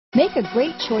Make a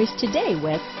great choice today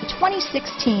with the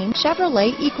 2016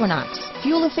 Chevrolet Equinox.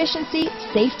 Fuel efficiency,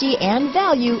 safety, and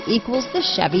value equals the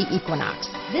Chevy Equinox.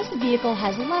 This vehicle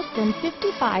has less than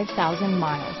 55,000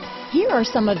 miles. Here are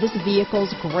some of this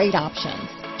vehicle's great options: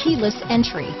 keyless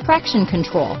entry, traction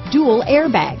control, dual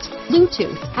airbags,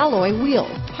 Bluetooth, alloy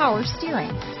wheels, power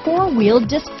steering, four-wheel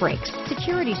disc brakes,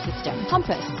 security system,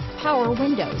 compass, power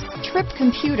windows, trip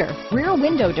computer, rear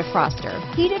window defroster,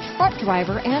 heated front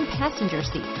driver and passenger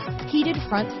seats, heated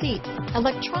front seats,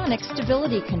 electronic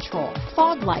stability control,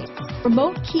 fog lights,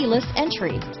 remote keyless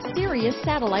entry, Sirius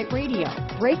satellite radio,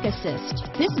 brake assist.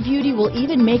 This beauty will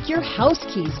even make your house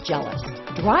keys jealous.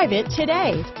 Drive it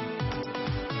today.